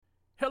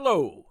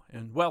Hello,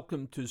 and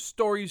welcome to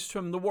Stories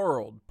from the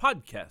World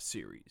podcast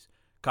series.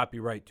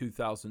 Copyright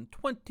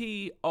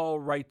 2020,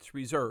 all rights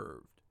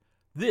reserved.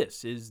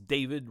 This is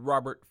David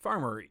Robert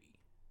Farmery.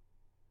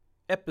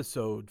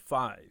 Episode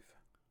 5.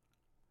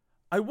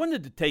 I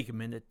wanted to take a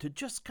minute to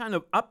just kind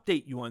of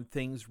update you on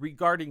things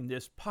regarding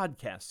this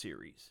podcast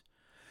series.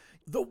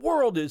 The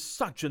world is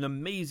such an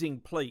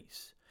amazing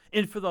place.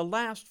 And for the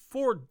last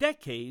 4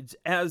 decades,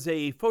 as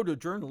a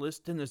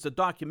photojournalist and as a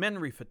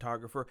documentary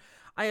photographer,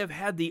 I have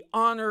had the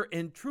honor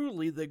and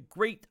truly the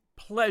great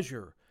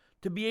pleasure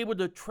to be able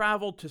to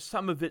travel to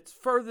some of its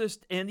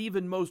furthest and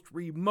even most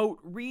remote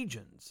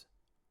regions.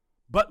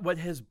 But what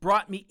has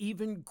brought me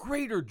even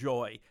greater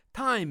joy,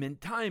 time and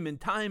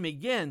time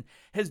again,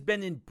 has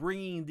been in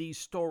bringing these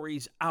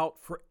stories out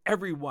for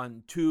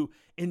everyone to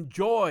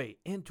enjoy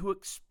and to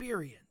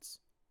experience.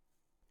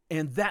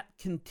 And that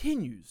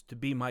continues to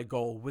be my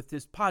goal with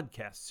this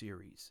podcast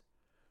series.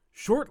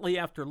 Shortly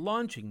after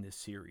launching this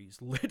series,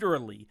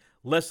 literally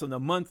less than a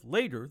month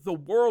later, the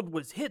world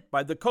was hit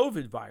by the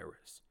COVID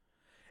virus.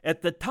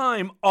 At the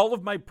time, all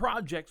of my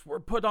projects were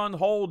put on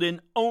hold,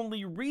 and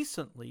only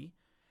recently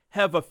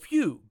have a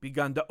few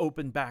begun to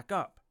open back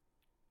up.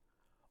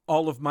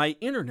 All of my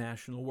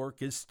international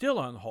work is still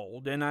on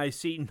hold, and I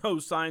see no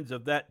signs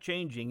of that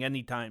changing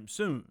anytime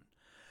soon.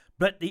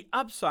 But the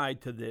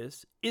upside to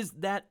this is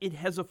that it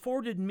has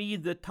afforded me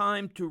the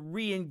time to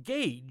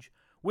re-engage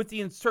with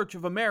the In Search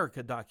of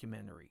America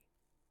documentary.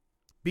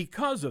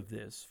 Because of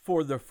this,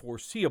 for the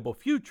foreseeable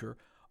future,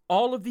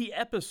 all of the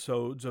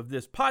episodes of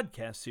this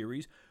podcast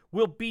series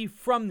will be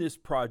from this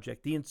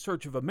project, the In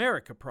Search of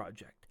America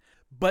project.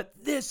 But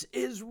this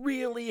is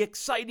really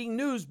exciting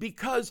news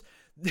because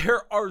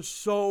there are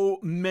so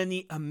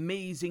many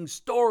amazing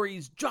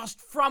stories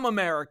just from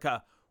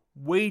America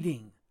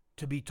waiting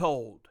to be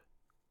told.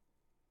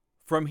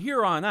 From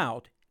here on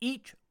out,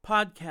 each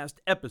podcast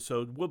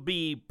episode will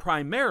be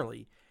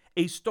primarily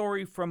a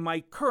story from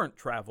my current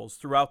travels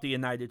throughout the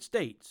United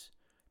States.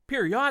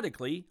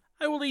 Periodically,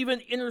 I will even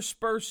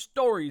intersperse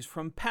stories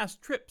from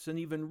past trips and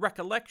even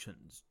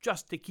recollections,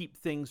 just to keep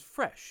things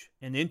fresh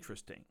and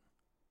interesting.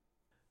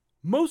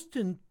 Most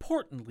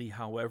importantly,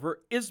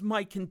 however, is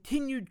my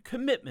continued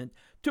commitment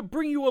to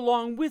bring you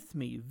along with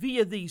me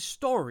via these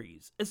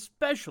stories,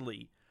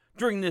 especially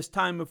during this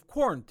time of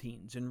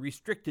quarantines and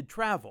restricted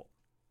travel.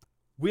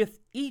 With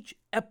each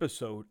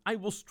episode, I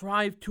will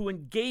strive to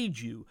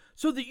engage you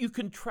so that you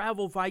can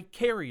travel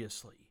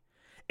vicariously.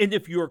 And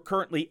if you are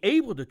currently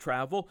able to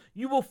travel,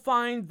 you will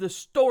find the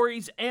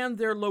stories and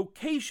their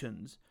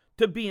locations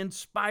to be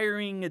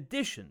inspiring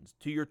additions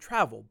to your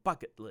travel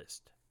bucket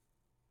list.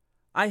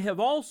 I have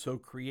also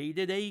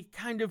created a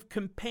kind of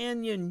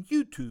companion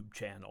YouTube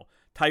channel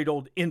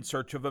titled In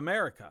Search of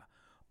America.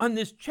 On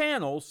this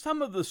channel,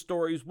 some of the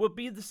stories will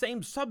be the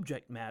same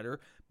subject matter,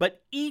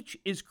 but each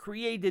is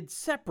created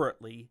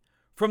separately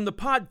from the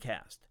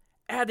podcast,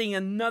 adding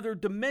another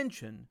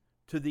dimension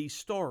to these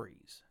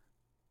stories.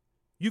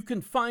 You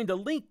can find a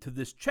link to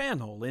this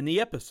channel in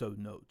the episode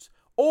notes,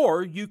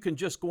 or you can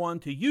just go on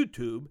to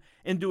YouTube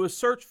and do a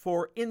search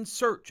for In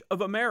Search of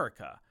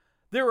America.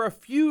 There are a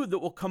few that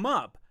will come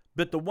up,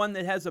 but the one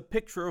that has a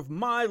picture of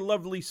my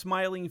lovely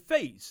smiling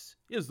face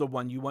is the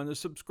one you want to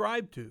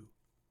subscribe to.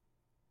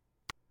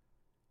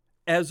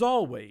 As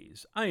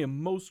always, I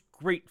am most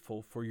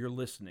grateful for your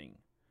listening,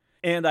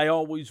 and I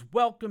always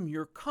welcome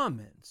your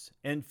comments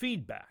and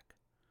feedback.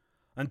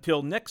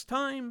 Until next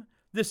time,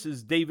 this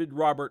is David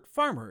Robert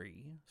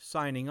Farmery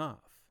signing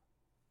off.